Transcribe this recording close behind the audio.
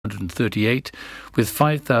538, with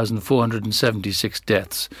 5,476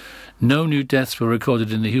 deaths. No new deaths were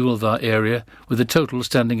recorded in the Hywel area, with the total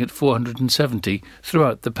standing at 470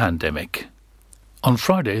 throughout the pandemic. On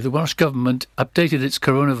Friday, the Welsh Government updated its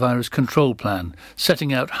coronavirus control plan,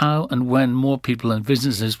 setting out how and when more people and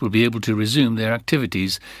businesses will be able to resume their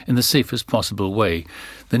activities in the safest possible way.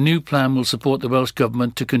 The new plan will support the Welsh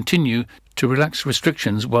Government to continue to relax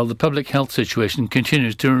restrictions while the public health situation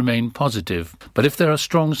continues to remain positive. But if there are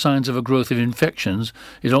strong signs of a growth of infections,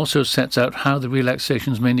 it also sets out how the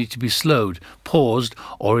relaxations may need to be slowed, paused,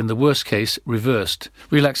 or in the worst case, reversed.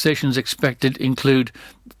 Relaxations expected include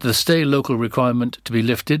the stay local requirement to be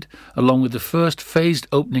lifted, along with the first phased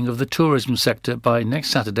opening of the tourism sector by next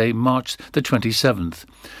Saturday, March the 27th.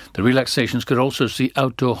 The relaxations could also see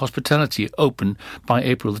outdoor hospitality open by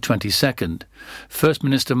April the 22nd. First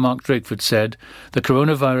Minister Mark Drakeford said, "The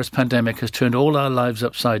coronavirus pandemic has turned all our lives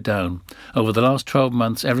upside down. Over the last 12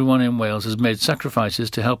 months, everyone in Wales has made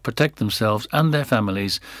sacrifices to help protect themselves and their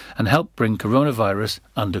families and help bring coronavirus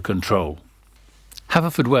under control."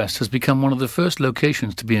 Haverfordwest has become one of the first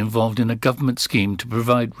locations to be involved in a government scheme to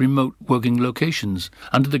provide remote working locations.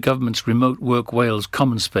 Under the government's Remote Work Wales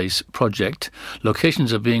Common Space project,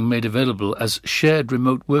 locations are being made available as shared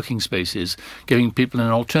remote working spaces, giving people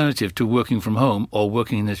an alternative to working from home or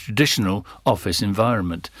working in a traditional office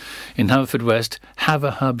environment. In Haverfordwest,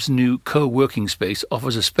 Haverhub's new co-working space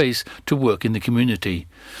offers a space to work in the community.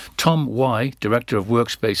 Tom Y, Director of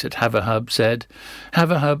Workspace at Haverhub, said,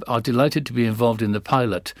 "Haverhub are delighted to be involved in the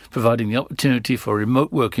pilot, providing the opportunity for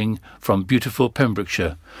remote working from beautiful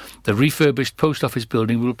Pembrokeshire. The refurbished post office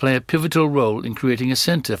building will play a pivotal role in creating a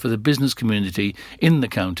centre for the business community in the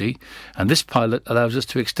county, and this pilot allows us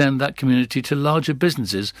to extend that community to larger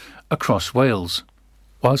businesses across Wales."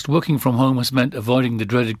 Whilst working from home has meant avoiding the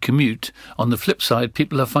dreaded commute, on the flip side,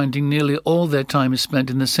 people are finding nearly all their time is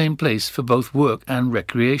spent in the same place for both work and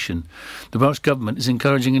recreation. The Welsh Government is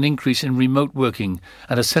encouraging an increase in remote working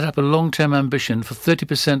and has set up a long-term ambition for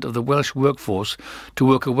 30% of the Welsh workforce to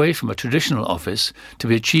work away from a traditional office, to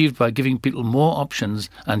be achieved by giving people more options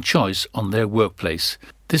and choice on their workplace.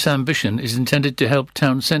 This ambition is intended to help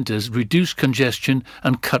town centres reduce congestion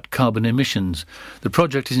and cut carbon emissions. The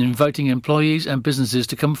project is inviting employees and businesses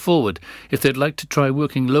to come forward if they'd like to try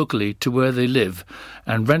working locally to where they live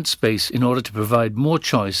and rent space in order to provide more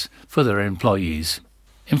choice for their employees.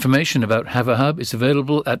 Information about Haverhub is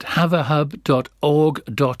available at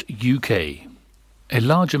haverhub.org.uk. A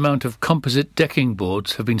large amount of composite decking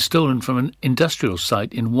boards have been stolen from an industrial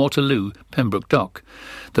site in Waterloo, Pembroke Dock.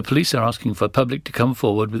 The police are asking for the public to come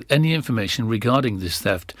forward with any information regarding this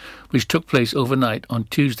theft, which took place overnight on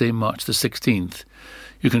Tuesday, March the 16th.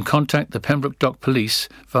 You can contact the Pembroke Dock Police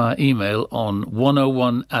via email on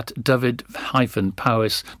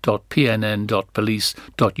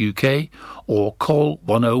 101@davidpowys.pnn.police.uk or call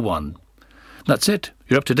 101. That's it.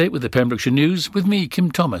 You're up to date with the Pembrokeshire News with me, Kim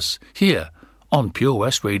Thomas, here on Pure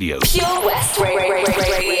West Radio. Pure West Radio.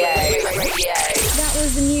 That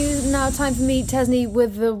was the news. Now time for me, Tesni,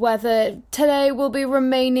 with the weather. Today will be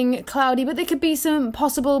remaining cloudy, but there could be some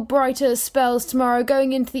possible brighter spells tomorrow.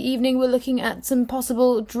 Going into the evening, we're looking at some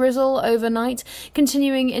possible drizzle overnight,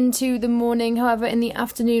 continuing into the morning. However, in the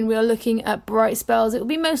afternoon, we are looking at bright spells. It will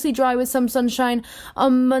be mostly dry with some sunshine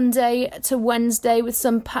on Monday to Wednesday, with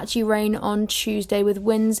some patchy rain on Tuesday, with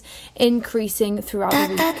winds increasing throughout the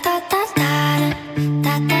week.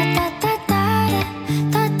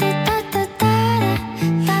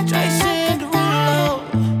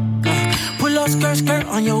 Skirt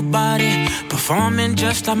on your body, performing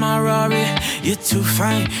just like my Rari. You're too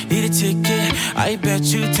fine, need a ticket. I bet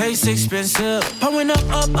you taste expensive. Pouring up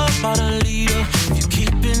about a liter. If you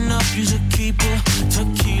keeping up, you should keep it.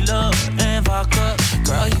 Tequila and vodka,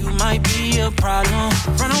 girl, you might be a problem.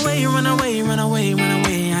 Run away, run away, run away, run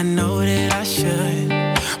away. I know that I should,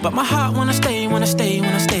 but my heart wanna stay, wanna stay,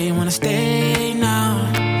 wanna stay, wanna stay now.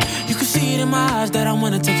 You can see it in my eyes that I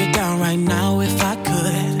wanna take it down right now if I could.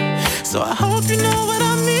 So I hope you know what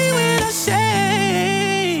I mean when I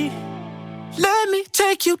say, let me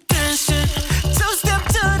take you dancing. Two-step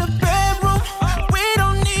to the bedroom. We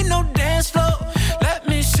don't need no dance floor. Let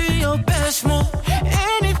me see your best move.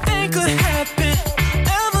 Anything could happen.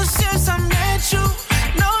 Ever since I met you,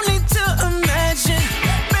 no need to imagine.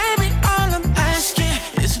 Baby, all I'm asking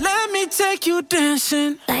is let me take you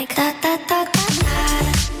dancing. Like that, that, that, that.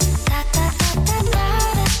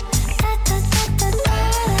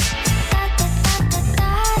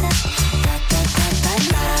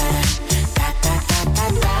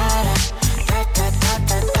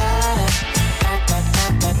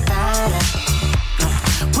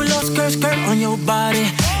 Skirt on your body.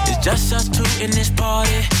 It's just us two in this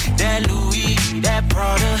party.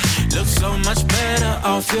 Prada. Look so much better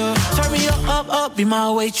off you. Turn me up, be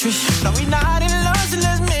my waitress. No, we not in love, so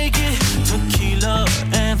let's make it tequila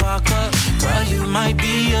and vodka. Girl, you might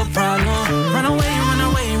be a problem. Run away, run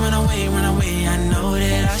away, run away, run away. I know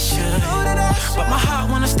that I should, but my heart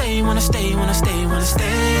wanna stay, wanna stay, wanna stay, wanna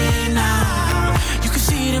stay now. You can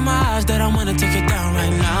see it in my eyes that I wanna take it down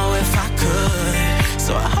right now if I could.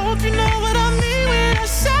 So I hope you know what I mean when I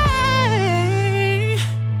say,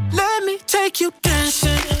 let me take you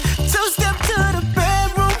dancing. Two-step to the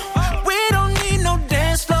bedroom. We don't need no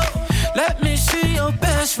dance floor. Let me see your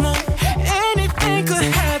best move. Anything could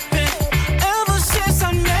happen. Ever since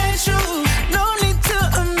I met you, no need to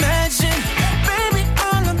imagine. Baby,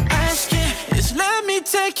 all I'm asking is let me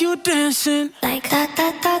take you dancing. Like da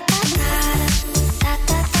da da da da.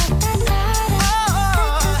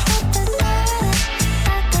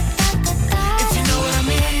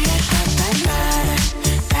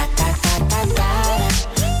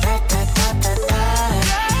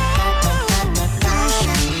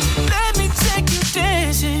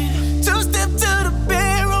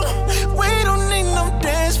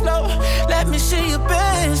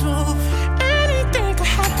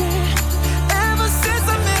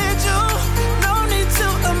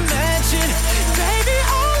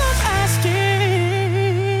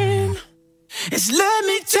 Let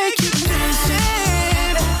me take you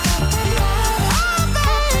dancing. Oh,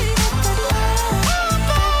 babe. Oh,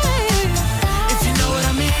 babe. If you know what I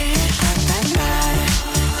mean.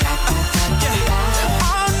 Yeah.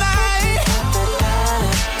 All night.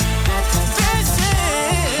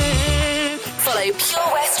 Dancing. Follow Pure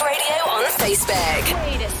West Radio on Facebook.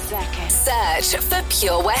 Wait a second. Search for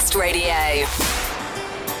Pure West Radio.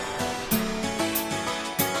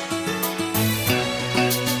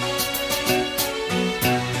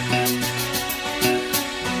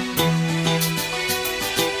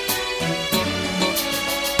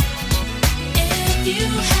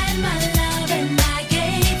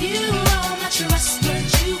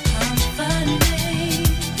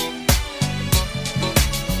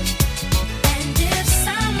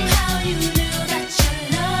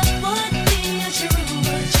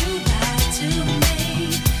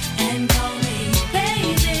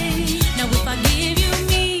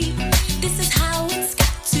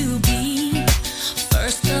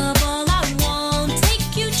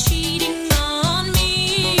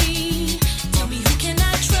 Tell me who can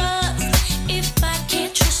I trust?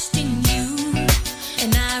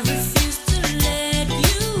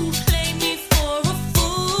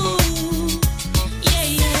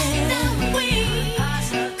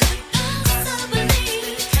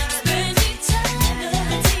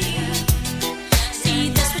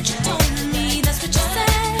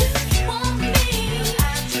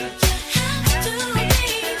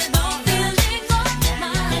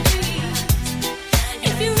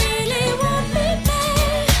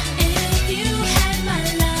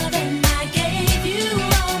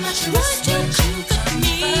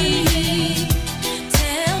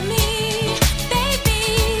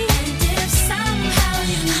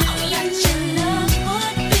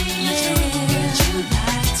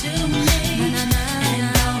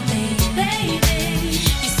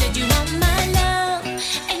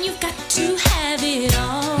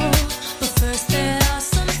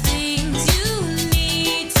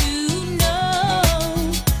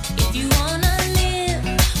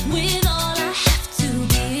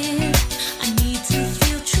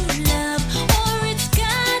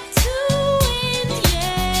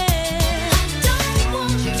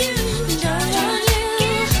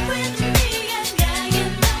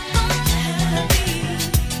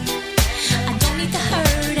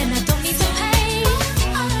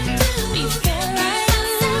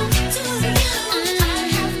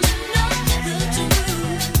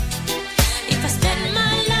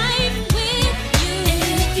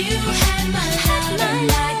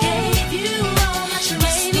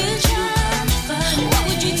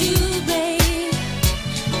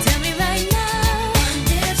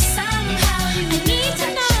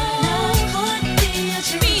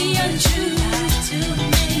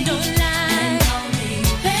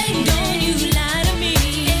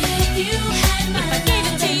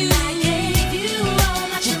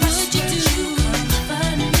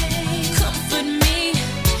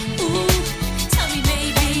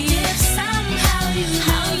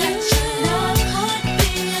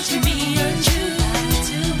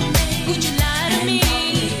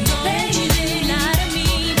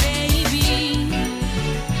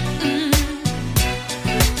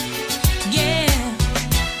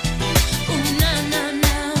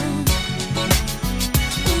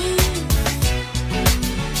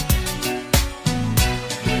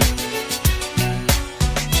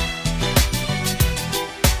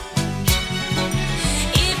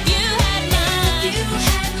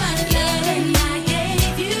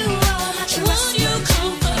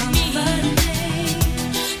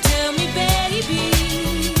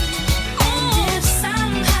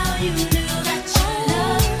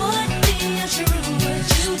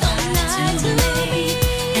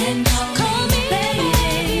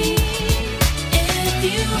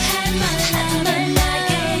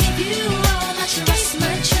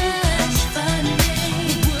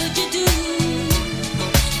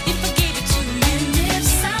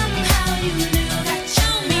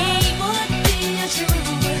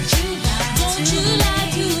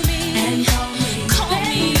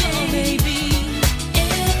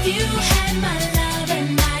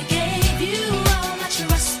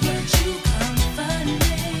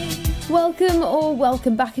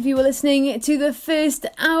 welcome back if you were listening to the first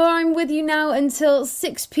hour. I'm with you now until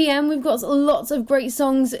 6 p.m. We've got lots of great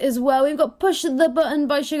songs as well. We've got Push the Button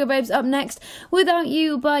by Sugar Babes up next, Without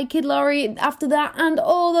You by Kid Laroi after that, and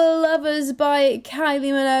All the Lovers by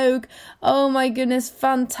Kylie Minogue. Oh my goodness,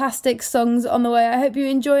 fantastic songs on the way. I hope you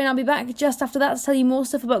enjoy, and I'll be back just after that to tell you more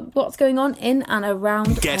stuff about what's going on in and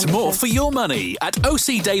around. Get more for your money at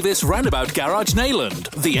OC Davis Roundabout Garage Neyland,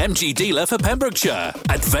 the MG dealer for Pembrokeshire.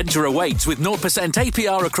 Adventure awaits with 0%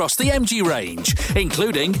 APR across the MG range,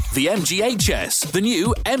 including the MG HS, the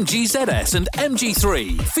new MG ZS and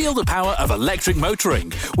MG3. Feel the power of electric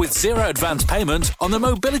motoring with zero advance payment on the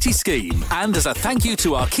mobility scheme. And as a thank you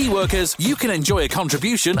to our key workers, you can enjoy a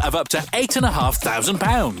contribution of up to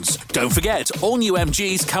 £8,500. Don't forget, all new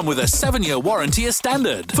MGs come with a 7-year warranty as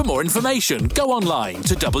standard. For more information, go online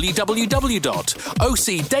to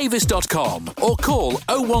www.ocdavis.com or call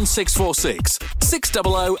 01646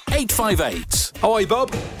 600 858. Hi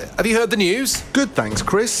Bob, have you heard the news? Good, thanks,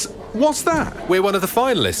 Chris. What's that? We're one of the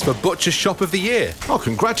finalists for Butcher's Shop of the Year. Oh,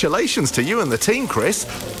 congratulations to you and the team, Chris.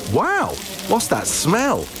 Wow, what's that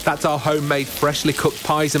smell? That's our homemade freshly cooked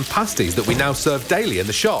pies and pasties that we now serve daily in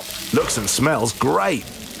the shop. Looks and smells great.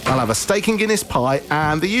 I'll have a steak and Guinness pie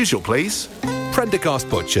and the usual, please. Prendergast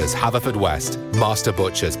Butchers, Haverfordwest. Master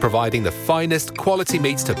Butchers, providing the finest quality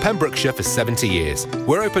meats to Pembrokeshire for 70 years.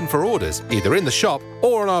 We're open for orders, either in the shop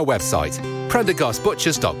or on our website,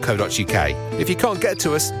 prendergastbutchers.co.uk. If you can't get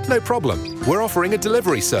to us, no problem. We're offering a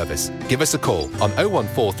delivery service. Give us a call on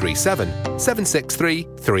 01437 763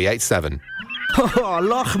 387. Oh,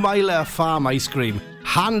 Lochmeyler Farm Ice Cream.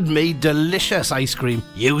 Handmade delicious ice cream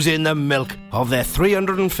using the milk of their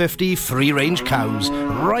 350 free-range cows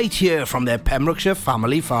right here from their Pembrokeshire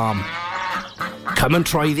family farm. Come and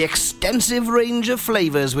try the extensive range of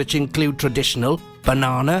flavours which include traditional,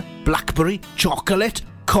 banana, blackberry, chocolate,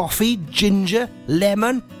 coffee, ginger,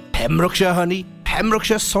 lemon, Pembrokeshire honey,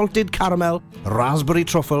 Pembrokeshire salted caramel, raspberry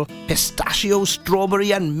truffle, pistachio,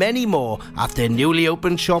 strawberry and many more at their newly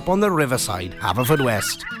opened shop on the Riverside,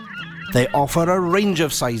 Haverfordwest. They offer a range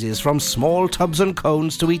of sizes from small tubs and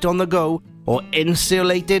cones to eat on the go or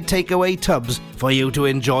insulated takeaway tubs for you to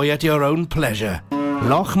enjoy at your own pleasure.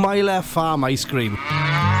 Lochmeyler Farm Ice Cream.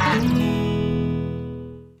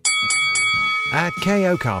 At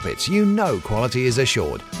KO Carpets, you know quality is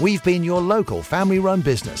assured. We've been your local family-run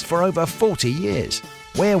business for over 40 years.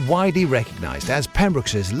 We're widely recognised as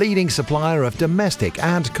Pembrokeshire's leading supplier of domestic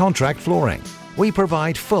and contract flooring. We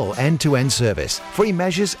provide full end-to-end service, free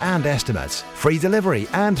measures and estimates, free delivery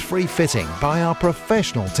and free fitting by our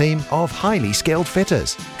professional team of highly skilled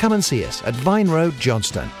fitters. Come and see us at Vine Road,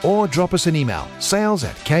 Johnston, or drop us an email,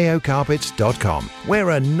 sales@kocarpets.com.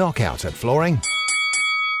 We're a knockout at flooring.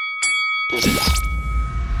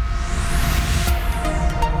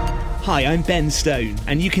 Hi, I'm Ben Stone,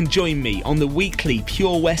 and you can join me on the weekly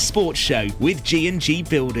Pure West Sports Show with G&G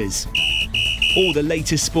Builders. All the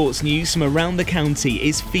latest sports news from around the county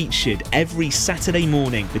is featured every Saturday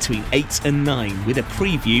morning between 8 and 9 with a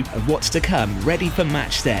preview of what's to come ready for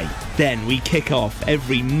match day. Then we kick off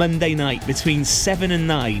every Monday night between 7 and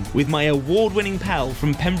 9 with my award-winning pal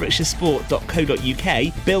from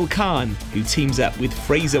PembrokeshireSport.co.uk, Bill Kahn, who teams up with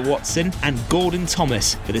Fraser Watson and Gordon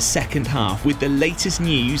Thomas for the second half with the latest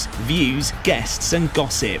news, views, guests and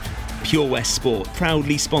gossip. Pure West Sport,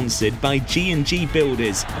 proudly sponsored by G&G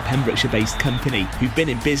Builders, a Pembrokeshire-based company who've been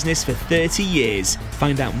in business for 30 years.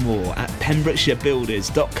 Find out more at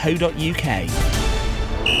pembrokeshirebuilders.co.uk.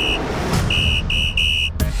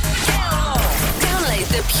 Download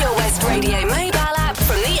the Pure West Radio mobile app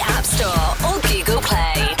from the App Store or Google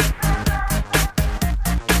Play.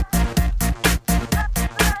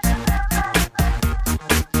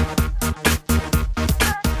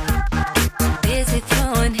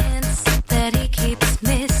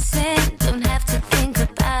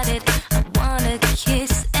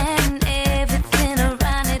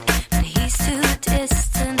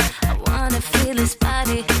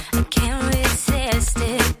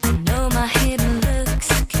 Know my hidden looks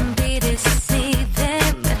can be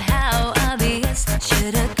deceiving, but how I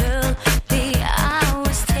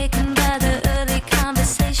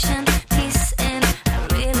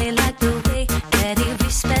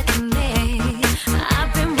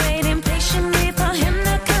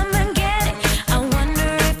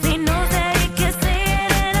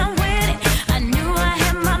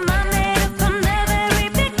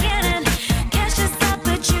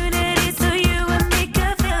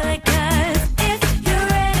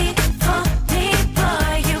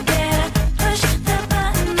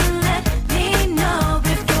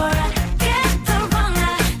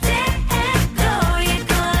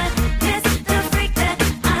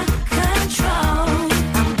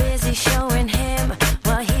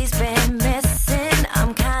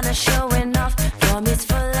never showing off. Your me's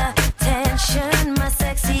full of tension. My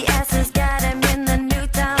sexy ass has got him in the new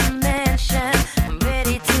dimension. I'm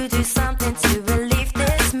ready to do something to relieve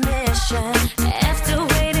this mission. After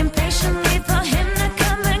waiting patiently for him to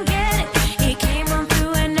come and get it, he came on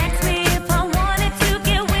through and asked me if I wanted to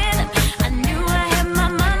get with him. I knew I had my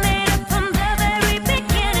mind made up from the very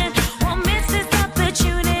beginning. Won't miss this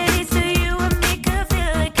opportunity so you and me could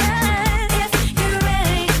feel it. 'Cause if you're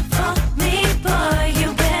ready for me, boy, you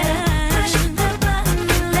better push the button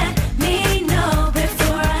and let me know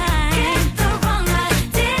before I get the wrong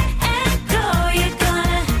idea and go. You're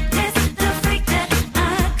gonna miss the freak that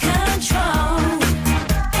I control.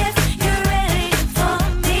 If you're ready for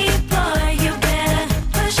me, boy, you better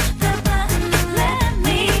push the button and let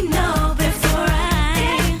me know before I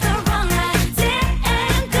get the wrong idea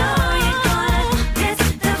and go. You're gonna miss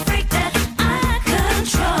the freak that I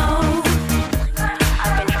control.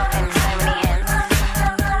 I've been dropping so many hints.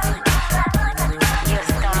 You're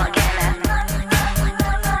still not getting it.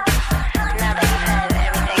 Now that you've heard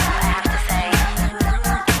everything I have to say,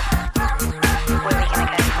 where are we gonna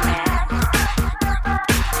go from here?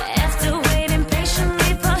 After waiting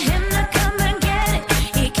patiently for him to come and get it,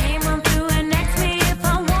 he came on through and asked me if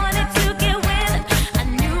I wanted to get with him. I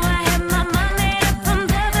knew I had my mind made up from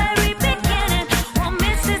the very beginning. Won't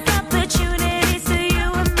miss this opportunity so you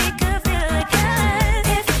and me could feel it. 'Cause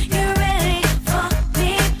if you're ready for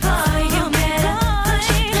me, boy, you better push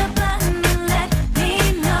the button and let me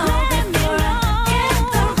know before I get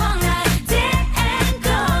the wrong idea and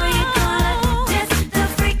go. You're gonna miss the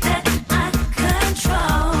freak that I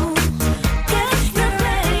control. If you're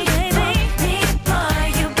ready for me, boy,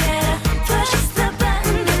 you better push the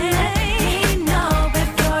button and let me know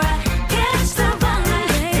before I get the wrong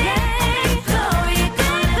idea and go. You're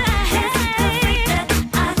gonna miss the freak that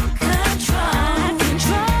I control.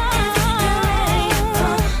 If you're ready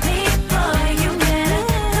for me, boy, you better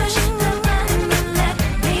push the button and let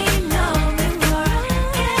me know before I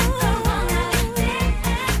get the wrong idea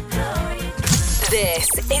and go. This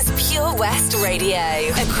is Pure West Radio.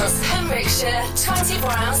 Across Pembrokeshire,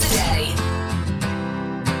 24 hours a day.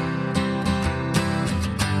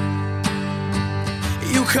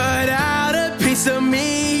 You cut out a piece of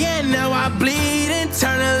me and now I bleed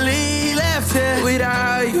internally. Left here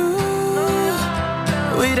without you,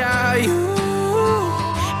 without you.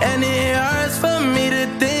 And it hurts for me to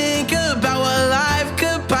think about what life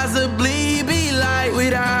could possibly be like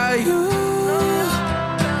without you,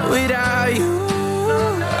 without you.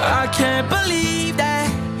 I can't believe that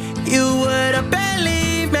you would have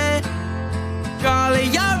believed me. All of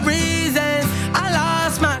your reasons, I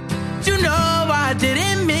lost my. You know I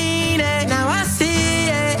didn't mean it. Now I see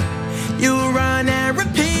it. You run and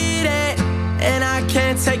repeat it, and I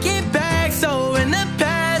can't take it back. So in the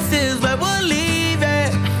past is where we'll leave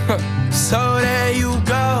it. So there you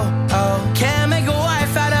go. Oh, can't make a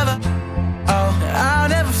wife out of her. Oh, I'll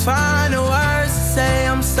never find the words to say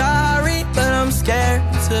I'm sorry, but I'm scared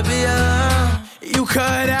to be alone. You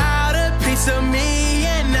cut out a piece of me,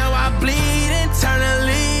 and now I bleed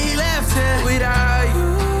internally. Left here without you,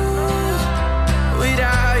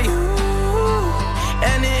 without you.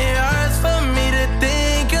 And it hurts for me to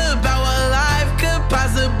think about what life could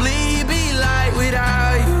possibly be like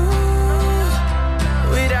without you,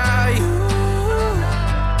 without you.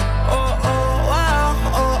 Oh, oh, wow,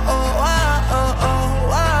 oh, oh, wow, oh, oh,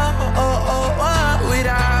 wow, oh, oh, wow.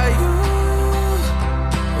 Without you,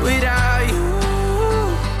 without you.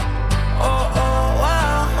 Oh, oh,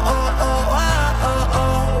 wow, oh, oh, wow, oh,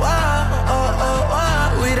 oh, wow, oh, oh, wow.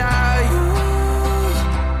 Without you,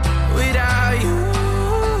 without you.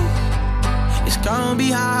 It's gonna be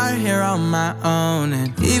hard here on my own, and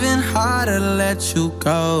even harder to let you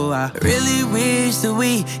go. I really wish that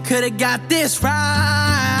we could've got this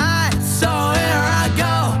right. So here I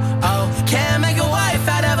go. Oh, can't make a wife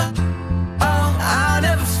out of her. Oh, I'll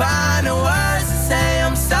never find the words to say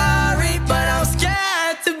I'm sorry, but I'm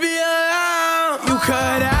scared to be alone. You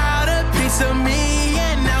cut out a piece of me,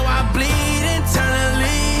 and now I bleed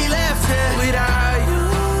internally. Left here without you,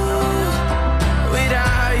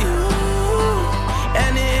 without you.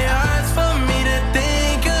 And it hurts for me to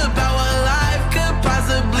think about what life could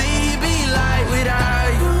possibly be like without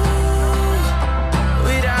you,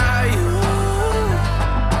 without you.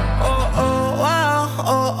 Oh, oh, wow,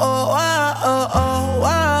 oh, oh, wow, oh, oh,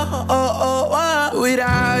 wow, oh, oh, wow.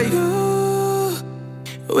 Without you,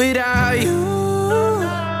 without you.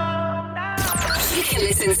 You can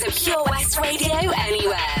listen to Pure West Radio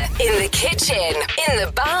anywhere. In the kitchen, in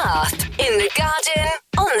the bath, in the garden,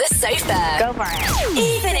 on the sofa. Go for it.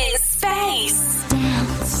 Even in space.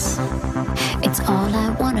 Dance. It's all I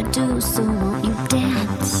wanna do, so won't you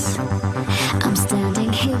dance?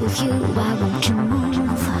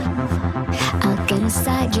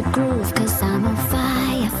 groove, 'cause I'm on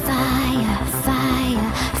fire, fire,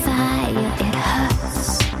 fire, fire. It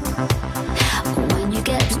hurts when you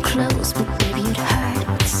get too close, but baby it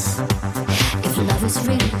hurts. If love is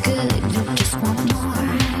really good, you just want more.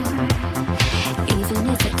 Even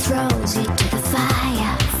if it throws you to the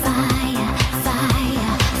fire, fire,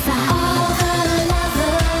 fire, fire. All the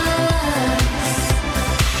lovers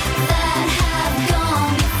that have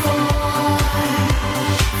gone before,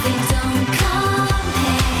 they don't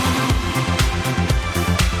compare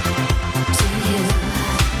to you.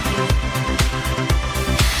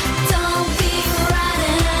 Don't be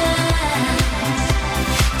running,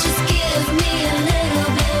 just give me a little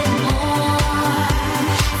bit more.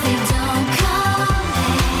 They don't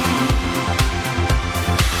compare.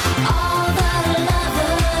 All the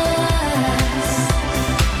lovers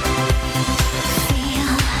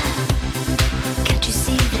feel. Can't you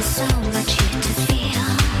see there's so much here to feel?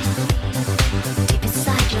 Deep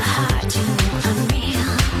inside your heart, you know I'm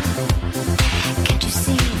real. Can't you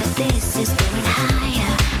see that this is going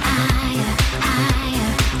higher, higher,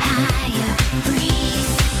 higher, higher?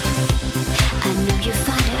 Breathe. I know you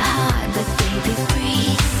find it hard, but baby,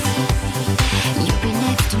 breathe. You'll be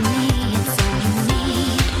next to me, it's all you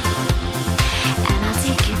need. And I'll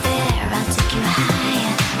take you there, I'll take you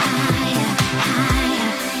higher, higher,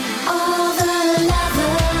 higher. All the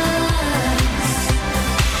lovers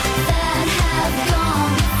that have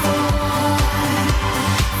gone before,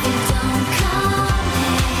 they don't compare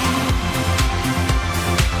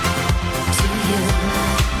to you.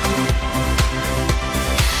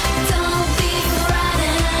 Don't be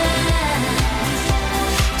running,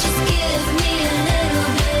 just give me a little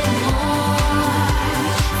bit more.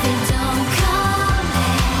 They don't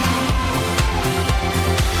compare.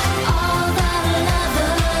 All the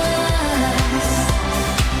lovers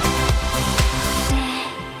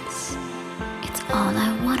dance. It's all I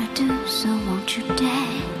wanna do, so won't you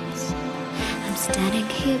dance? I'm standing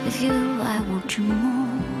here with you, I want you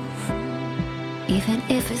move. Even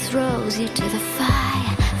if it throws you to the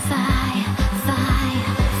fire, fire,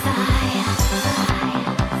 fire, fire, fire.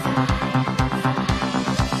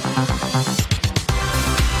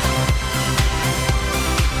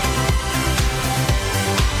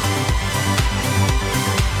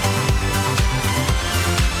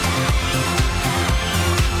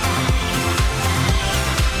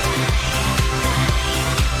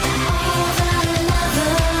 All the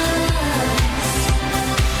lovers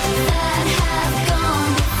that have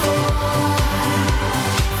gone before,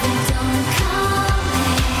 they don't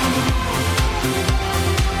compare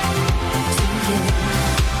to you.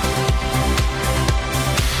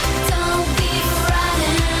 Don't be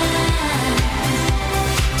running,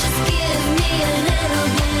 just give me a little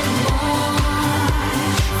bit more.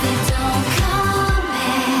 They don't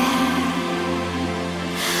compare.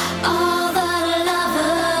 All the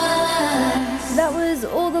lovers. That was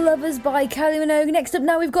All the Lovers by Kylie Minogue. Next up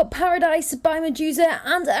now we've got Paradise by Medusa,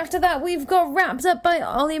 and after that we've got Wrapped Up by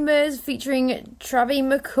Ollie Murs featuring Travie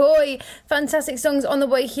McCoy. Fantastic songs on the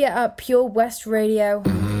way here at Pure West Radio.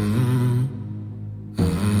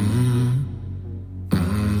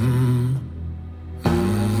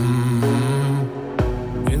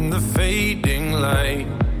 In the fading light,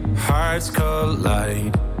 hearts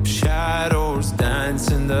collide. Shadows dance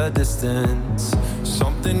in the distance.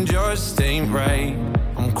 Something just ain't right.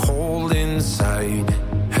 I'm cold inside.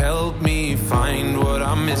 Help me find what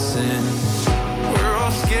I'm missing. We're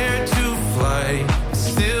all scared to fly,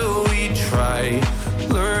 still we try.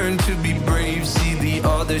 Learn to be brave, see the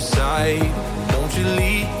other side. Won't you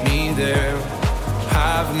lead me there?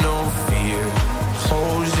 Have no fear.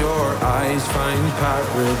 Close your eyes, find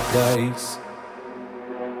paradise.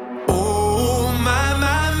 Oh my,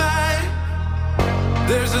 my, my.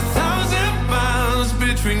 There's 1,000 miles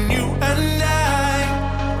between you and I.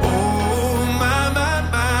 Oh my, my,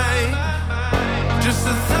 my. Just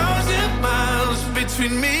 1,000 miles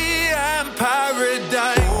between me and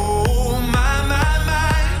paradise. Oh my, my,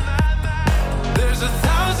 my. There's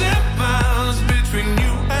 1,000 miles between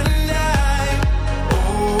you and I.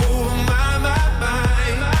 Oh my, my, my.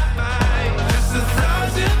 Just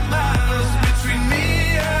 1,000 miles between me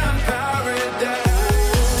and paradise.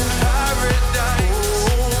 Paradise.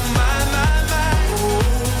 Oh my, my, my.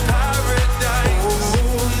 Paradise.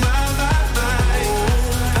 Oh my, my, my.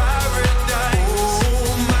 Paradise. Oh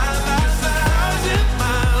my, my, 1,000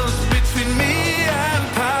 miles between me and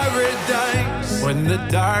paradise. When the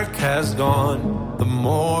dark has gone, the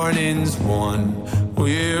morning's won.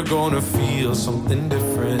 We're gonna feel something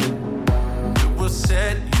different. It will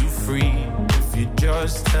set you free if you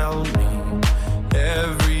just tell me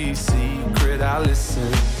every secret I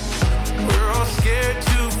listen. We're all scared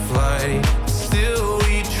to fly, still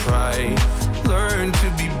we try. Learn to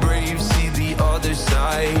be brave, see the other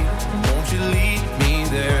side. Won't you lead me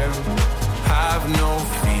there? Have no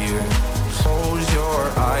fear. Close your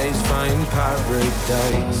eyes, find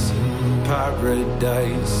paradise.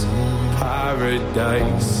 Paradise,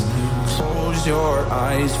 paradise. Close your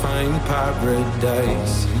eyes, find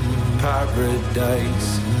paradise.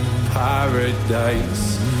 Paradise,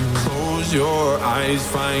 paradise. Close your eyes,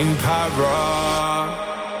 find para.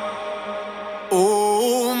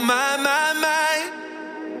 Oh my, my, my.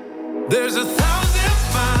 There's 1,000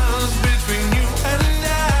 miles between you and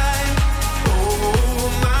I. Oh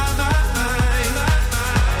my, my, my.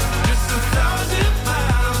 Just 1,000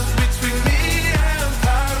 miles between me and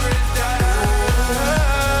paradise.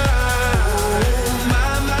 Oh my,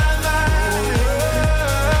 my, my.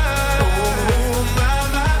 Oh my,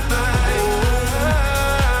 my, my.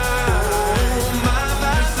 Oh my,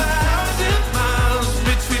 my, my. 1,000 miles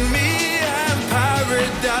between me and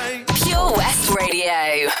paradise. Pure West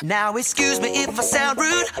Radio. Now excuse me if I sound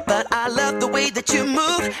rude, but I love the way that you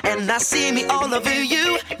move, and I see me all over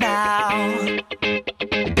you now.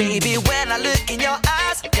 Baby, when I look in your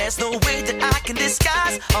eyes, there's no way that I can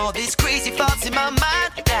disguise all these crazy thoughts in my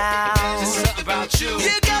mind now. There's something about you.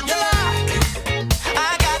 You got the lock,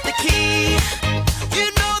 I got the key. You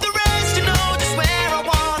know the rest, you know just where I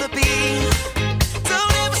wanna be.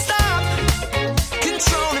 Don't ever stop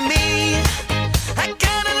controlling me. I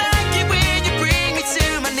kinda like it when you bring me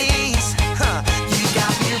to my knees. You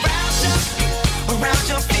got me wrapped up around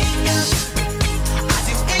your fingers. I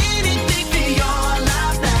do anything for your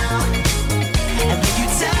love now. And when you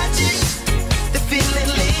touch it, the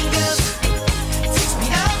feeling lingers. Takes me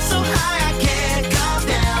up so high I can't come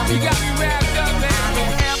down. You got me wrapped up, man. I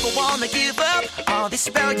don't ever wanna give up. All this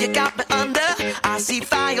spell you got me under. I see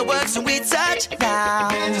fireworks when we touch now.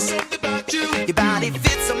 There's something about you. Your body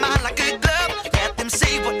fits on mine like a glove. Let them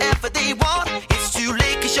say whatever they want. It's too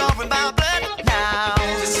late 'cause you're in my blood now.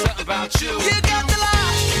 There's something about you. You got the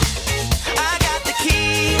lock, I got the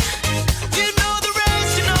key. You know the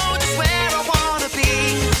rest, you know just where I wanna be.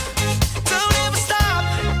 Don't ever stop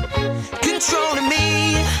controlling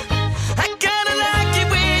me. I kinda like it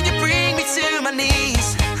when you bring me to my knees.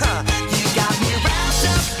 You got me wrapped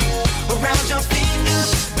up around your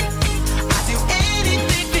fingers. I do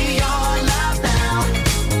anything for your love now.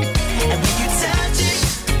 And when you touch it,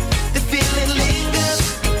 the feeling lingers.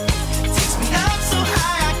 Takes me up so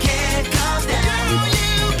high I can't come down.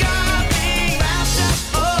 You got me wrapped up,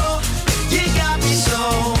 oh. You got me so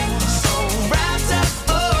wrapped up,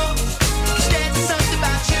 oh. 'Cause there's something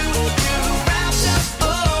about you. You wrapped up,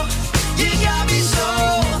 oh. You got me so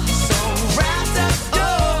wrapped up,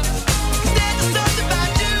 oh. 'Cause there's something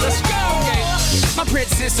about you. Let's go. My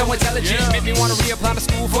princess so intelligent, make me wanna reapply to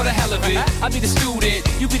school for the hell of it. I'll be the student,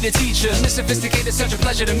 you be the teacher. Miss Sophisticated, such a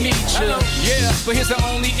pleasure to meet you. Yeah, but here's the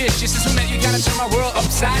only issue. Since we met, you gotta turn my world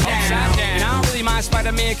upside down. And I don't really mind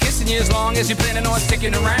Spider-Man kissing you as long as you're planning on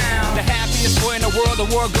sticking around. The happiest boy in the world, the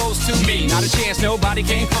world goes to me. Not a chance, nobody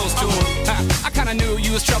came close to him. I kinda knew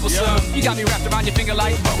you was troublesome. You got me wrapped around your finger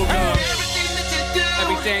like bubblegum. Everything that you do,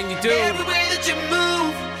 Everything you do. every way that you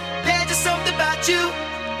move, there's just something about you.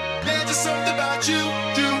 There's just something about you.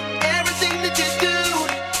 Do. Everything that you do,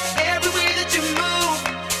 every way that you move,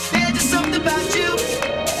 there's just something about you.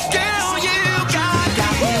 Girl, you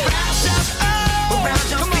got me wrapped up around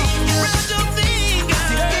your fingers. I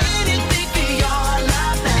do anything for your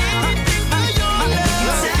love now. When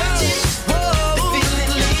you touch it, the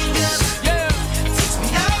feeling lingers. Takes me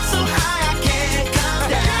up so high I can't come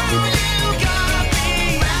down. You got me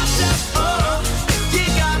wrapped up, oh. You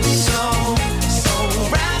got me so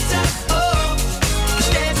wrapped up, oh. 'Cause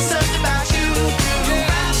there's something about you. You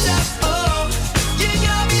wrapped up, oh. You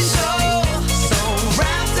got me so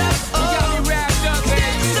wrapped up, oh. 'Cause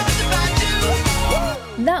there's something about you.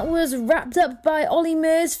 That was Wrapped Up by Ollie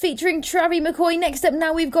Murs featuring Travie McCoy. Next up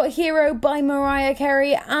now we've got Hero by Mariah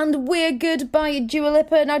Carey and We're Good by Dua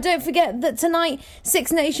Lipa. Now don't forget that tonight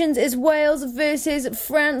Six Nations is Wales versus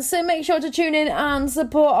France, so make sure to tune in and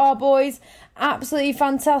support our boys. Absolutely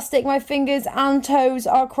fantastic. My fingers and toes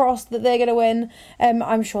are crossed that they're going to win.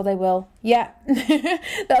 I'm sure they will. Yeah,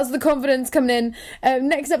 that's the confidence coming in.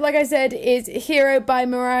 Next up, like I said, is Hero by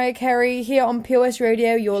Mariah Carey here on Pure West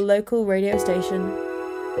Radio, your local radio station.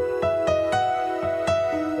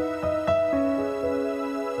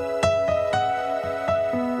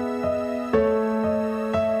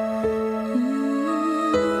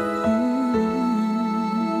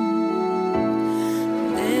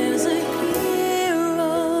 There's a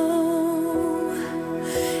hero.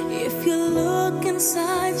 If you look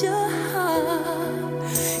inside your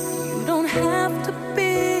heart, you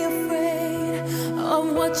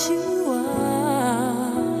what you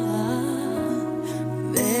are,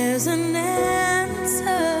 there's an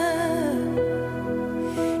answer.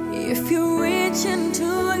 If you reach into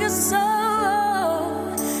your soul,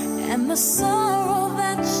 and the sorrow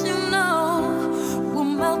that you know will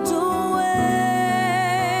melt away,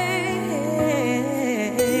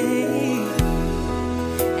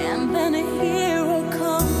 and then a hero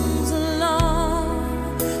comes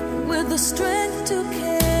along with the strength to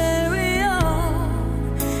carry on,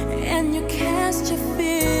 and you cast your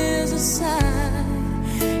fears aside,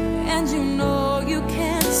 and you know you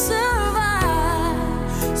can't survive.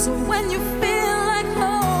 So when you feel like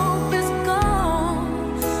hope is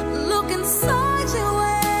gone, look inside you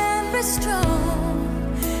and be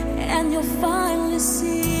strong, and you'll finally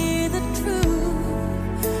see the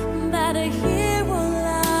truth that a hero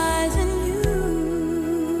lies in you.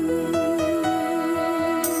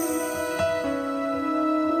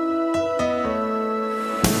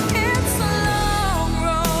 It's a long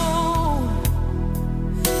road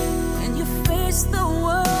when you face the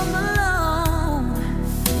world alone.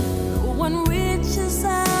 No one reaches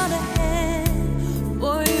out a hand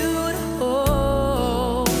for you to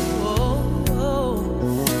hold.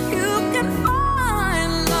 You can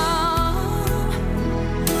find love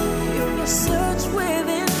if you search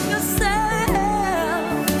within yourself,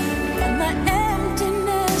 and the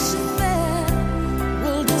emptiness you felt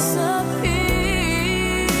will disappear.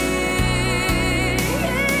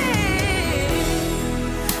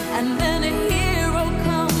 And then a hero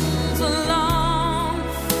comes along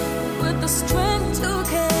with the strength to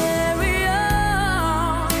carry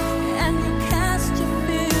on, and you cast your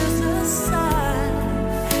fears aside,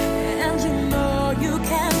 and you know you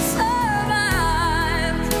can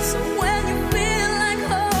survive. So when you feel like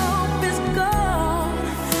hope is gone,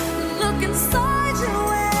 look inside you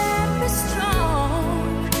and be strong,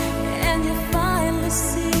 and you finally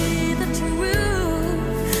see the truth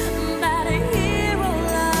that a hero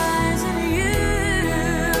lies in you.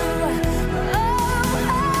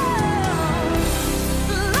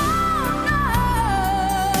 Lord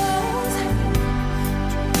knows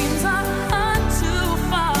dreams are hard to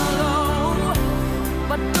follow,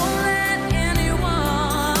 but don't let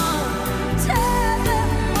anyone tear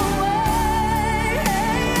them away.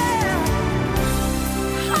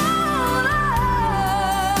 Hold on,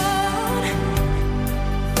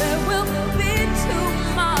 there will be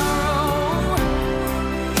tomorrow.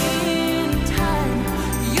 In time,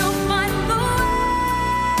 you'll find the way.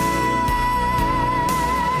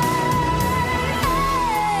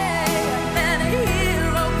 And a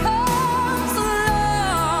hero comes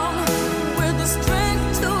along with the strength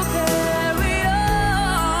to carry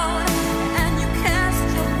on, and you cast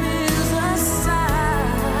your fears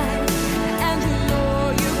aside, and you know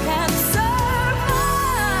you can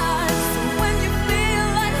survive. So when you feel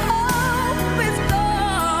like hope is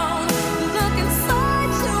gone, look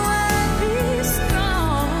inside you and be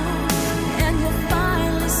strong, and you'll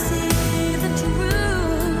finally see the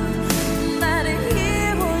truth that a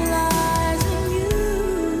hero lies in you.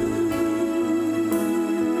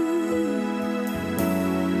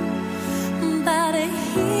 That a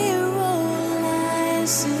hero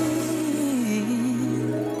lies in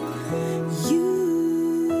you.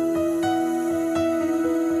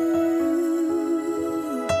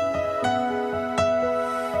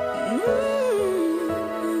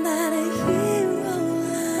 That a hero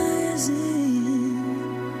lies in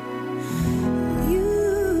you.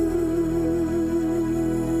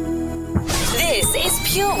 This is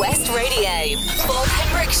Pure West Radio for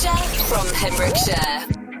Pembrokeshire from Pembrokeshire.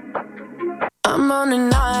 I'm on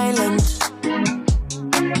an island,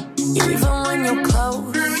 even when you're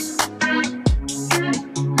close.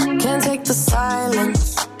 Can't take the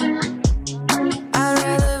silence. I'd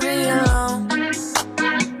rather be alone.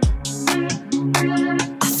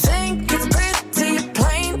 I think it's pretty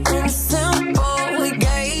plain and simple. We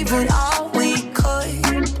gave it all we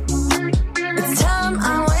could. It's time I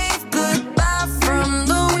wave goodbye from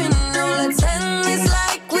the window. Let's end this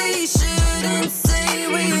like we shouldn't say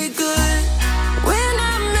we're good. We're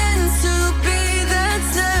not meant to be,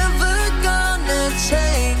 that's never gonna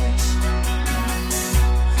change.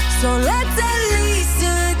 So let's at least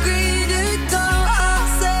agree to go our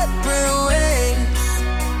separate ways.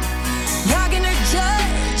 Not gonna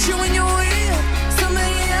judge you when you're with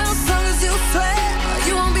somebody else, long as you swear.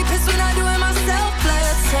 You won't be pissed when I do it myself.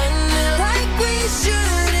 Let's end it like we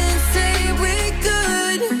shouldn't say we're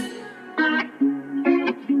good.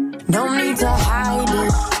 No need to hide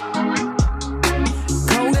it.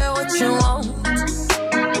 Go get what you want.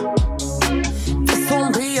 This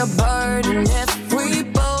won't be a burden if we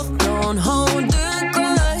both don't hold a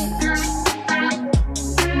grudge.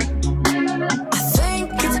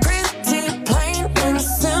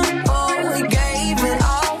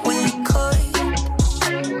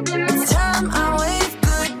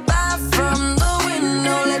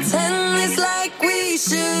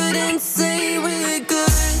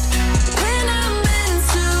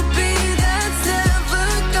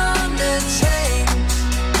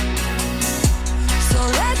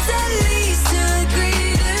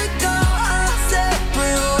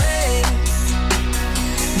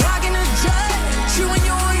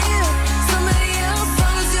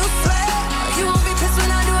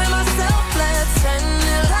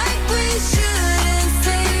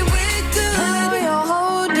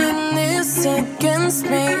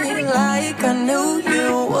 like I knew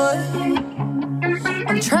you would.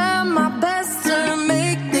 I'm trying my best to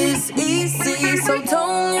make this easy, so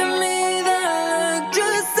don't give me that look,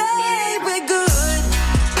 just say we're good.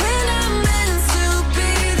 We're not meant to be,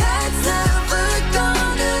 that's never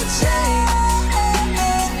gonna change.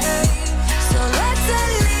 So let's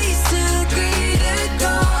at least agree to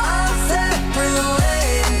go our separate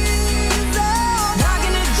ways. Not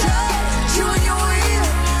gonna judge you when you're real,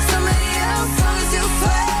 somebody else, long as you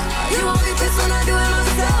swear. You won't be pissed when I do it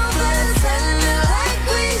myself. Let's end it like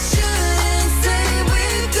we should and say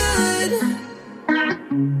we're good.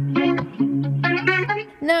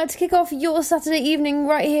 Now, to kick off your Saturday evening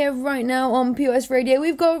right here, right now on POS Radio,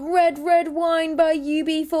 we've got Red Red Wine by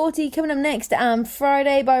UB40 coming up next, and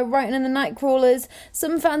Friday by Writing and the Nightcrawlers.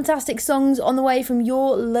 Some fantastic songs on the way from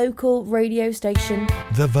your local radio station.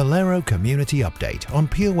 The Valero Community Update on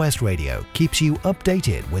Pure West Radio keeps you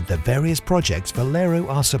updated with the various projects Valero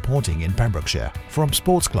are supporting in Pembrokeshire, from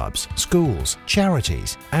sports clubs, schools,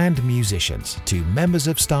 charities and musicians to members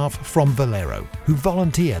of staff from Valero who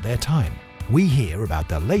volunteer their time. We hear about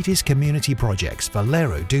the latest community projects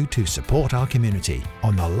Valero do to support our community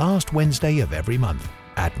on the last Wednesday of every month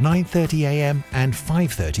at 9:30 a.m. and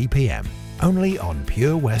 5:30 p.m. only on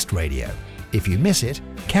Pure West Radio. If you miss it,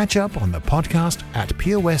 catch up on the podcast at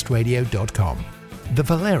purewestradio.com. The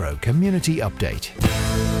Valero Community Update.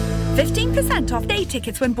 15% off day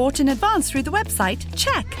tickets when bought in advance through the website?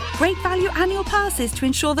 Check. Great value annual passes to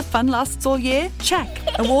ensure the fun lasts all year? Check.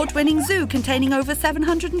 Award-winning zoo containing over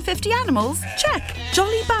 750 animals? Check.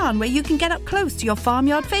 Jolly barn where you can get up close to your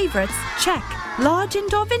farmyard favourites? Check. Large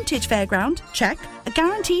indoor vintage fairground? Check. A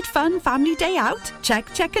guaranteed fun family day out?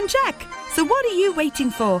 Check, check and check. So what are you waiting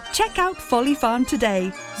for? Check out Folly Farm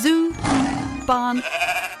today. Zoo, barn,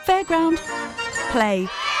 fairground, play.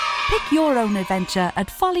 Pick your own adventure at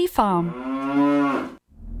Folly Farm.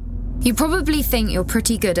 You probably think you're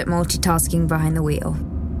pretty good at multitasking behind the wheel.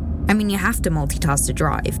 I mean, you have to multitask to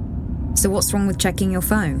drive. So what's wrong with checking your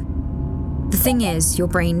phone? The thing is, your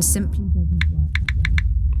brain simply doesn't work that way.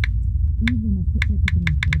 Even a quick look at a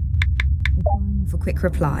message or firing off a quick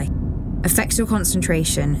reply affects your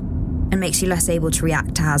concentration and makes you less able to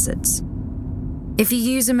react to hazards. If you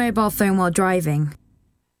use a mobile phone while driving,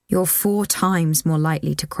 you're 4 times more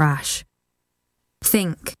likely to crash.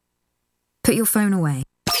 Think. Put your phone away.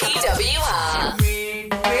 PWR.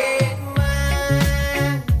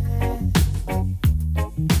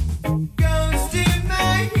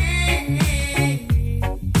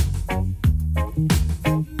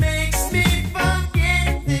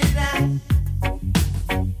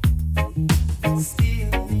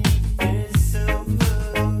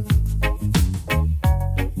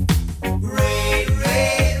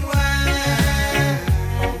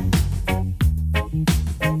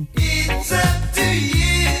 It's up to you.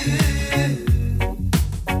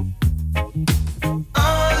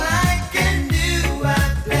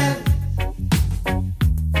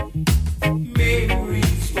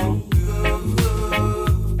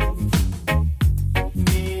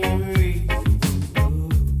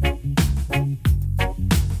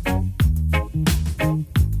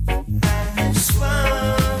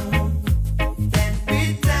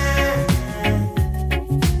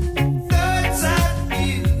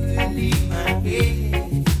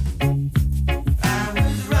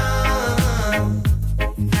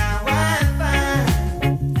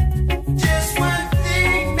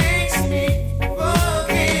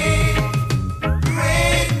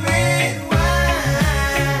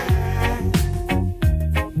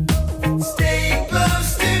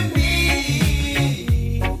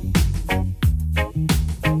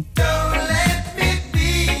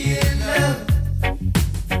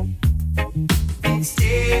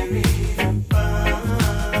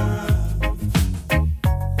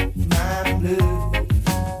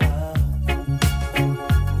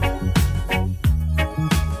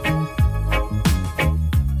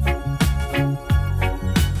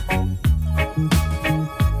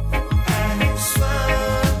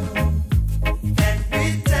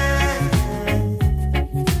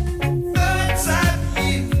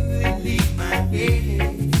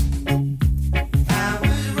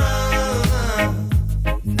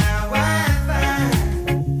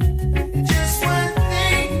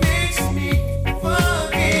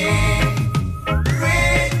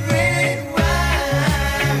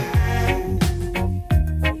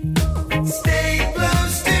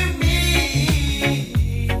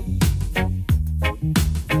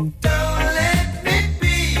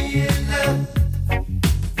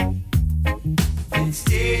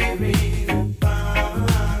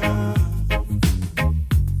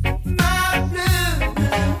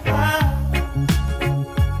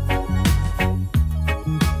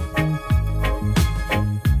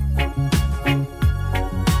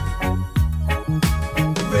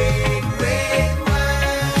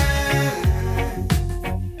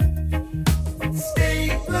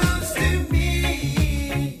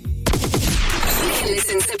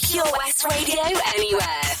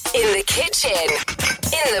 kitchen,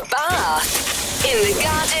 in the bath, in the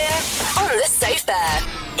garden, on the sofa,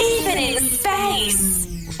 even in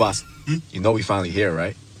space. Boss, you know we finally here,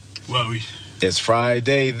 right? Well, It's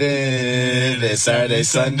Friday then, it's Saturday,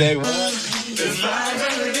 Sunday. What? It's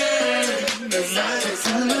Friday again. It's Friday,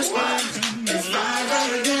 Sunday. What? It's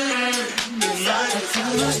Friday again. It's Friday,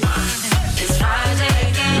 Sunday. It's Friday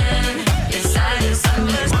again. It's Saturday,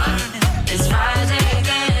 Sunday. What? It's Friday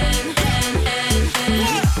again.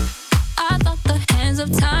 I thought the hands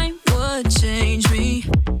of time would change me,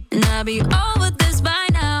 and I'd be over this by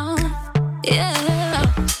now. Yeah,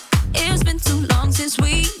 it's been too long since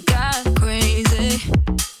we got crazy.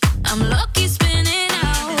 I'm lucky spinning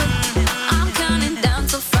out. I'm counting down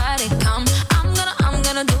till Friday come. I'm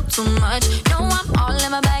gonna do too much. No, I'm all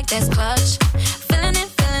in my bag, that's clutch. Feeling it,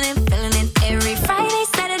 feeling it, feeling it. Every Friday,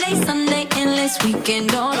 Saturday, Sunday, endless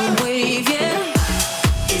weekend on a wave, yeah.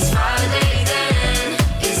 It's Friday then.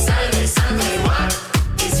 It's Saturday, Sunday. What?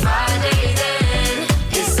 It's Friday then.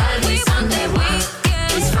 It's Saturday, Sunday. What?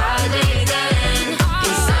 It's Friday then.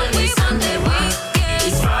 It's Saturday, Sunday. What?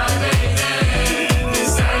 It's Friday then.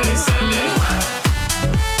 It's Saturday, Sunday. What?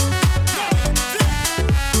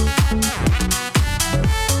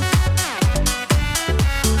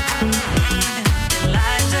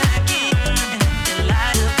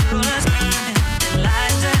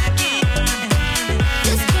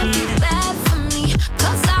 This could be bad for me,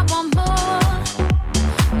 'cause I want more.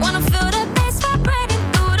 Wanna feel the bass vibrating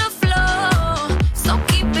through the floor. So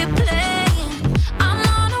keep it playing. I'm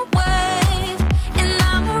on a wave, and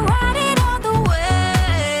I'ma ride it all the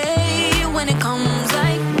way. When it comes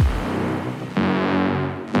like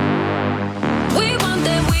we want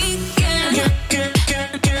that weekend.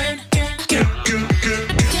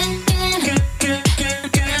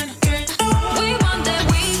 We want that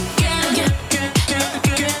weekend.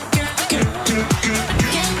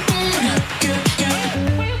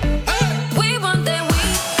 We want that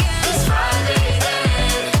weekend. It's Friday then.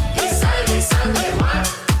 It's Saturday, Sunday. What?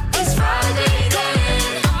 It's Friday then.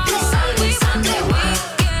 It's Saturday, Sunday. What?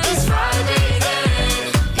 It's Friday then.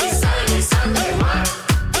 It's Saturday, Sunday. What?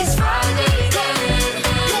 It's Friday then.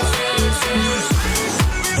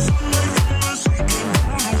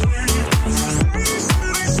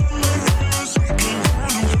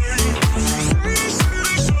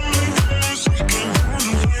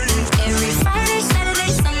 Every Friday,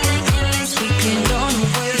 Saturday, Sunday, endless weekend on the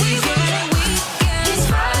way. We want that weekend. It's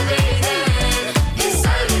Friday then. It's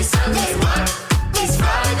Saturday, Sunday. What? It's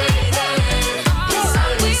Friday then. It's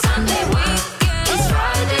Saturday, Sunday. What? It's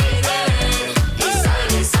Friday then. It's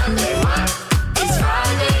Saturday, Sunday. What? It's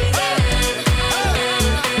Friday then.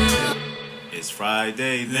 It's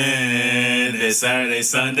Friday then. It's Saturday,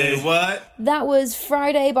 Sunday. What? That was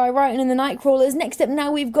Friday by Writing in the Nightcrawlers. Next up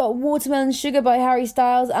now we've got Watermelon Sugar by Harry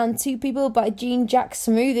Styles and Two People by Jean Jack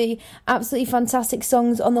Smoothie. Absolutely fantastic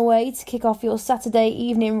songs on the way to kick off your Saturday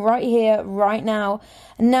evening right here, right now.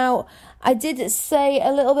 And now, I did say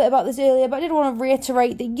a little bit about this earlier, but I did want to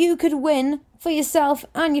reiterate that you could win for yourself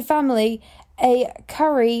and your family a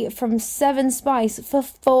curry from Seven Spice for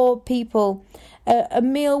 4 people. A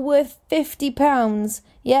meal worth £50.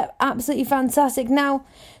 Yep, absolutely fantastic. Now,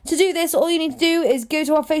 to do this, all you need to do is go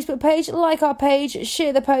to our Facebook page, like our page,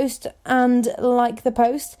 share the post, and like the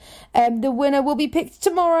post. The winner will be picked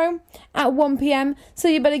tomorrow at 1 p.m, so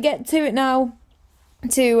you better get to it now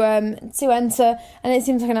to enter. And it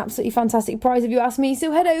seems like an absolutely fantastic prize if you ask me.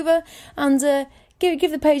 So head over and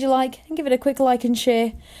give the page a like and give it a quick like and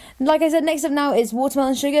share. And like I said, next up now is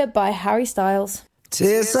Watermelon Sugar by Harry Styles.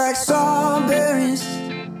 Tastes like strawberries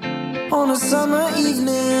on a summer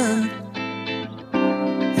evening,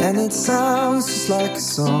 and it sounds just like a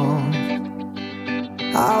song.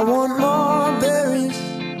 I want more berries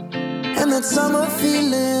and that summer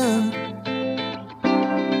feeling.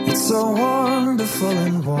 It's so wonderful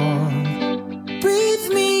and warm. Breathe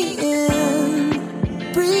me in,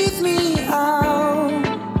 breathe me out.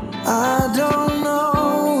 I don't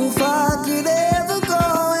know if I could ever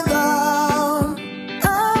go without.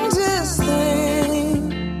 I'm just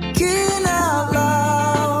thinking out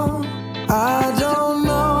loud. I don't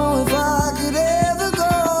know if I could ever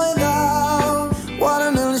go without.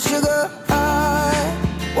 Watermelon sugar high,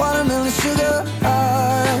 watermelon sugar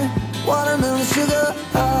high, watermelon sugar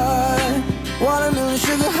high, watermelon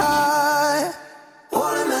sugar high,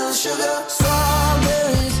 watermelon sugar.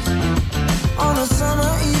 Strawberries on a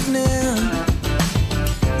summer evening.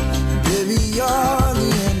 Baby, you're the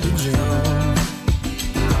end of June.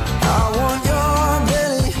 I want your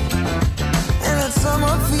belly and that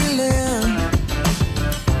summer feeling,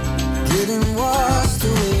 getting washed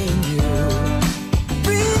away in you.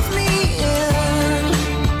 Breathe me in,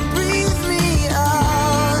 breathe me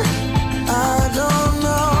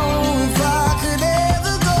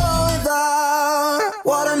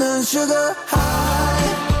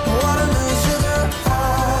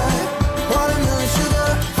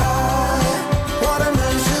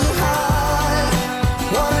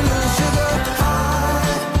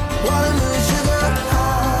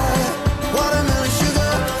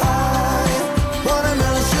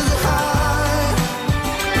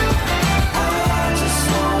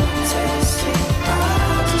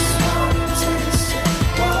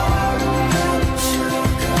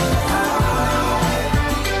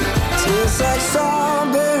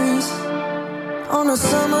a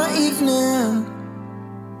summer evening,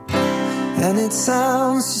 and it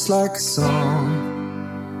sounds just like a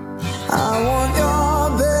song. I want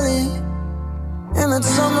your belly and that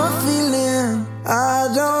summer feeling. I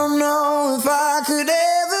don't know if I could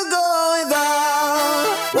ever go without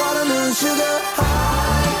watermelon sugar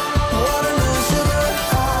high, watermelon sugar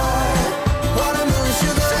high, watermelon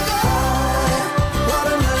sugar high,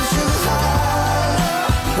 watermelon sugar high,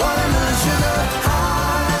 watermelon sugar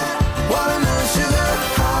high, watermelon sugar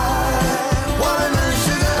high, watermelon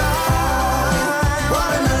sugar high,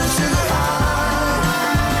 watermelon sugar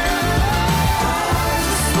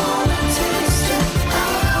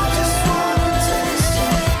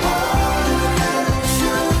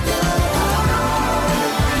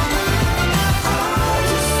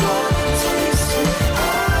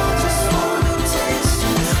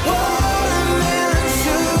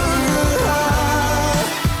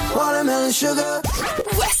sugar.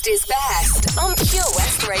 West is best on Pure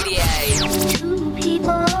West Radio. Two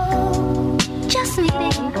people just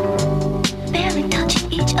meeting, barely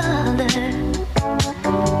touching each other.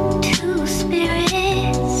 Two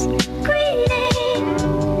spirits greeting,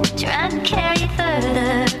 trying to carry it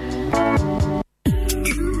further.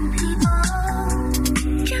 Two people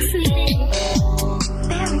just meeting,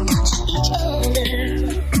 barely touching each other.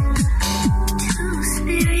 Two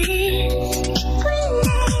spirits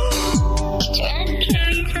trying to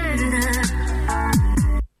carry it further.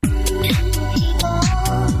 People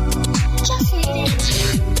just needed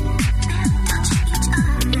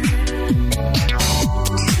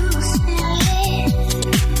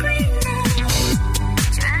touching each other. Two spirits breathing,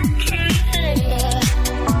 trying to carry it further.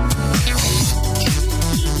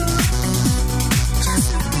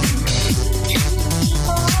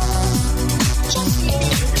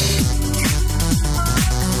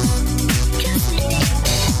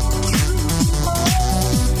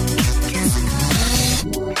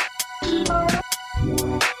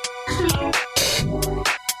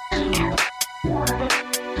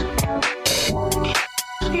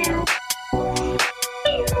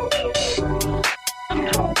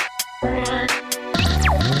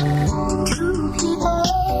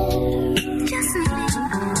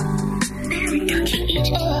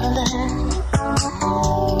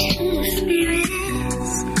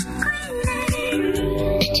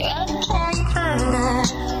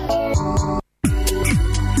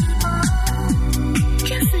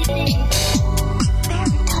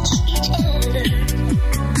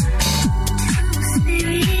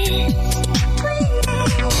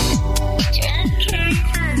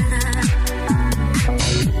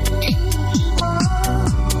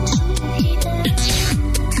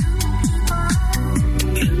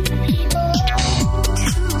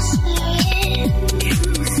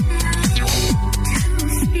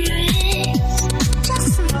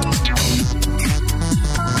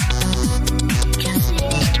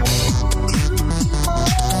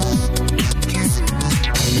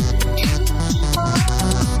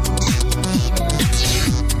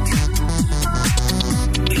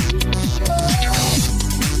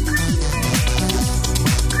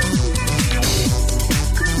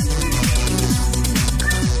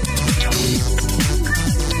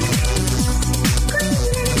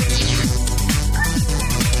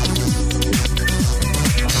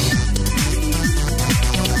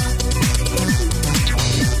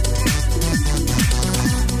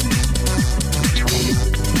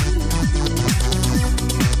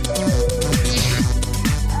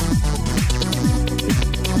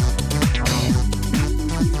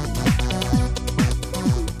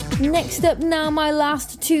 Next up now, my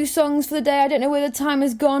last two songs for the day. I don't know where the time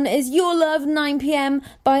has gone. Is Your Love 9pm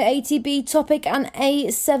by ATB, Topic and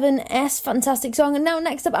A7S. Fantastic song. And now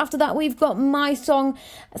next up after that, we've got my song.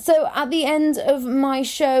 So at the end of my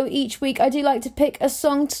show each week, I do like to pick a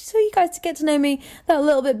song so you guys to get to know me that a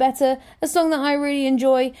little bit better. A song that I really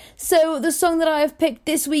enjoy. So the song that I have picked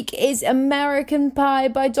this week is American Pie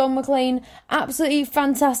by Don McLean. Absolutely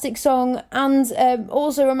fantastic song, and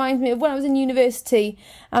also reminds me of when I was in university,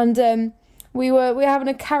 and we were having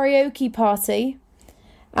a karaoke party,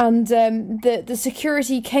 and the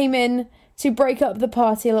security came in to break up the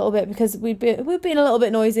party a little bit because we'd been a little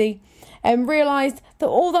bit noisy, and realised that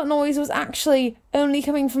all that noise was actually only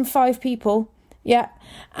coming from 5 people. Yeah,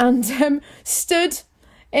 and stood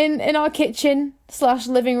in our kitchen /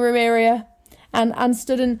 living room area, and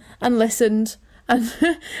stood and listened. And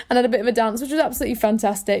had a bit of a dance, which was absolutely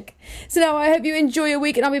fantastic. So now I hope you enjoy your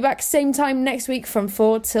week, and I'll be back same time next week from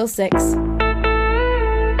 4 till 6.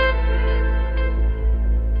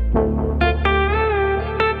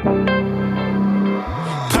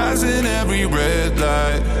 Passing every red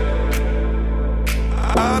light,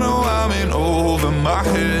 I know I'm in over my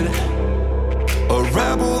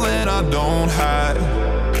I don't hide.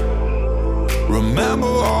 Remember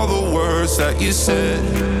all the words that you said.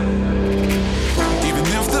 Even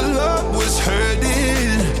if the love was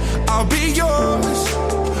hurting, I'll be yours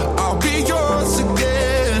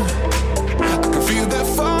again. I can feel that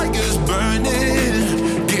fire's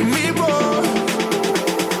burning. Give me more.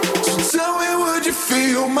 So tell me, would you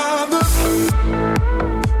feel my love?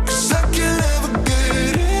 'Cause I can't ever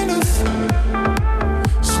get enough.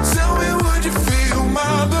 So tell me, would you feel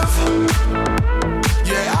my love?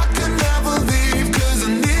 Yeah, I can never leave 'cause I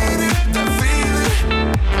need it, that feeling.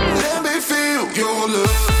 Let me feel your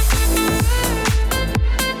love.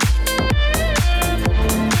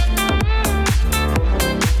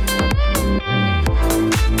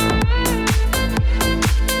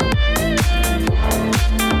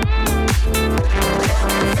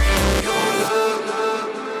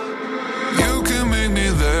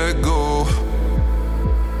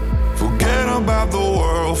 About the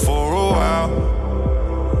world for a while.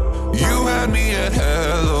 You had me at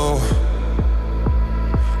hello.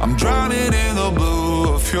 I'm drowning in the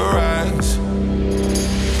blue of your eyes.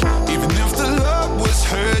 Even if the love was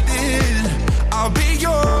hurting, I'll be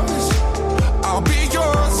yours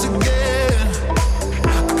again.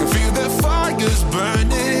 I can feel that fire's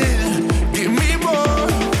burning. Give me more.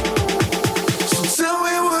 So tell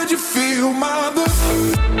me, would you feel my love?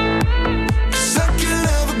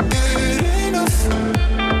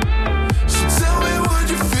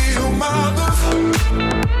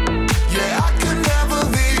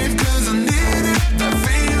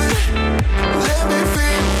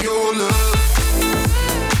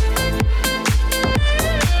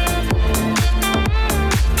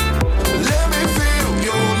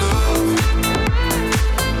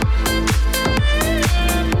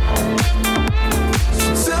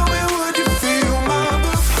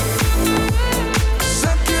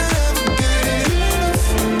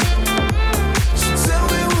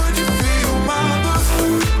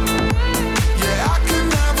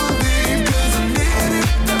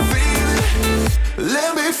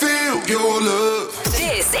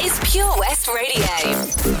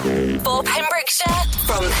 For Pembrokeshire,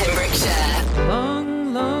 from Pembrokeshire.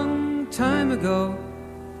 Long, long time ago,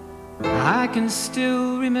 I can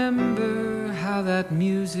still remember how that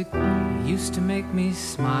music used to make me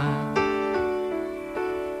smile.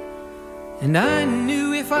 And I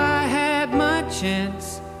knew if I had my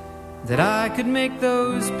chance that I could make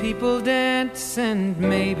those people dance, and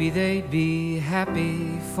maybe they'd be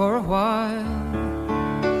happy for a while.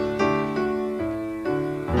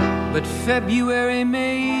 But February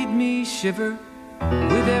made me shiver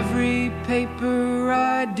with every paper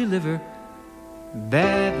I deliver.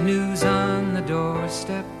 Bad news on the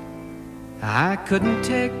doorstep. I couldn't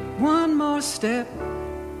take one more step.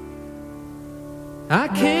 I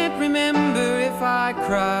can't remember if I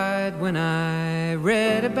cried when I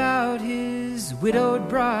read about his widowed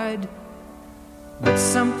bride, but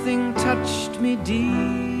something touched me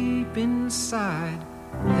deep inside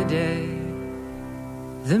the day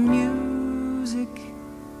the music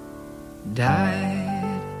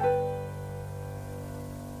died.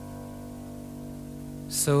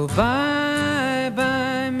 So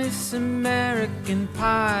bye-bye, Miss American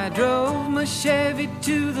Pie. Drove my Chevy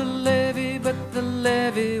to the levee, but the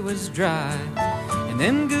levee was dry. And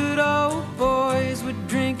them good old boys were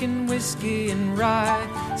drinking whiskey and rye,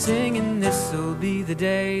 singing, this'll be the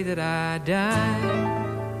day that I die.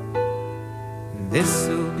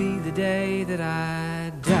 This'll be the day that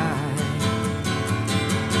I die.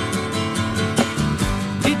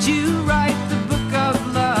 Did you write the book of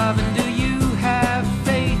love, and do you have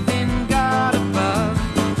faith in God above?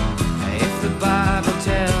 If the Bible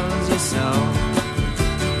tells you so.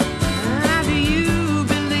 Do you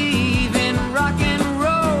believe in rock and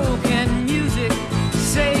roll? Can music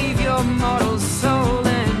save your mortal soul?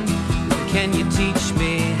 And can you teach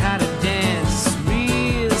me how to dance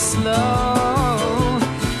real slow?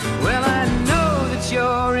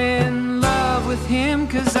 Him,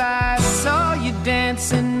 'cause I saw you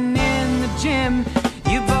dancing in the gym.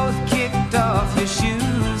 You both kicked off your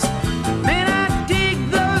shoes. Man, I dig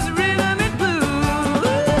those rhythm and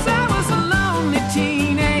blues. I was a lonely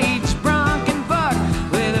teenage bronc and buck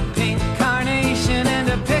with a pink carnation and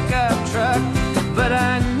a pickup truck, but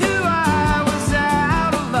I knew I was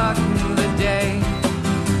out of luck the day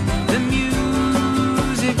the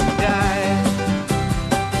music died.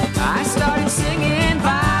 I started singing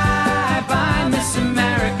bye-bye, Miss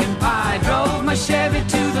American Pie. Drove my Chevy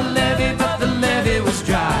to the levee, but the levee was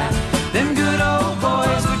dry. Them good old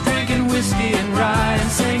boys were drinking whiskey and rye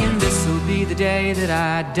and singing, this'll be the day that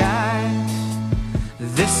I die.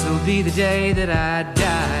 This'll be the day that I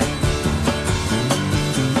die.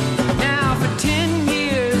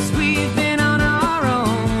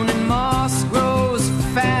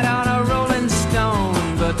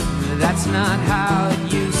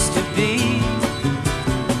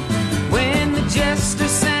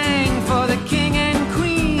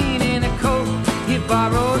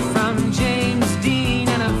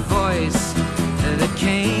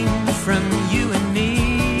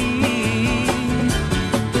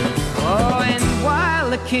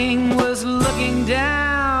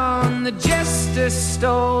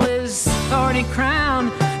 stole his thorny crown.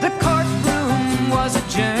 The courtroom was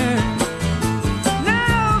adjourned.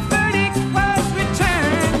 No verdict was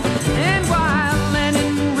returned. And while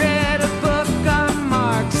Lenin read a book on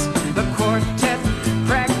Marx, the quartet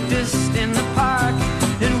practiced in the park,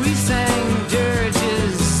 and we sang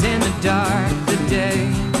dirges in the dark. The day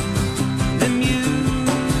the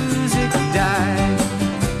music died,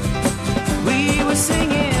 we were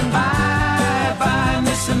singing bye bye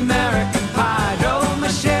Miss American Pie. Drove my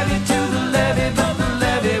Chevy to the levee, but the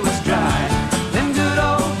levee was dry. Them good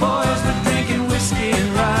old boys were drinking whiskey and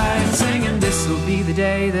rye, and singing, this'll be the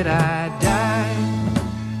day that I die.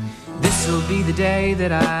 This'll be the day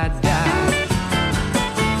that I die.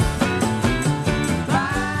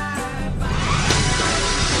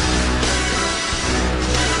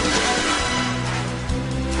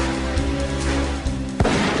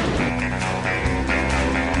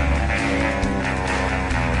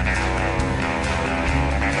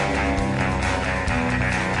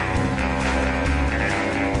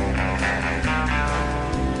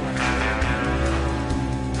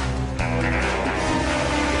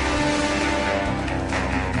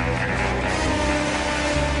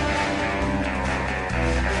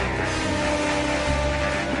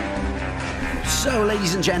 So,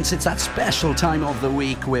 ladies and gents, it's that special time of the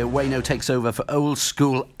week where Wayno takes over for old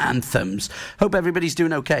school anthems. Hope everybody's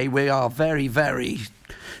doing okay. We are very, very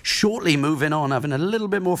shortly moving on, having a little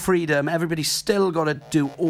bit more freedom. Everybody's still got to do all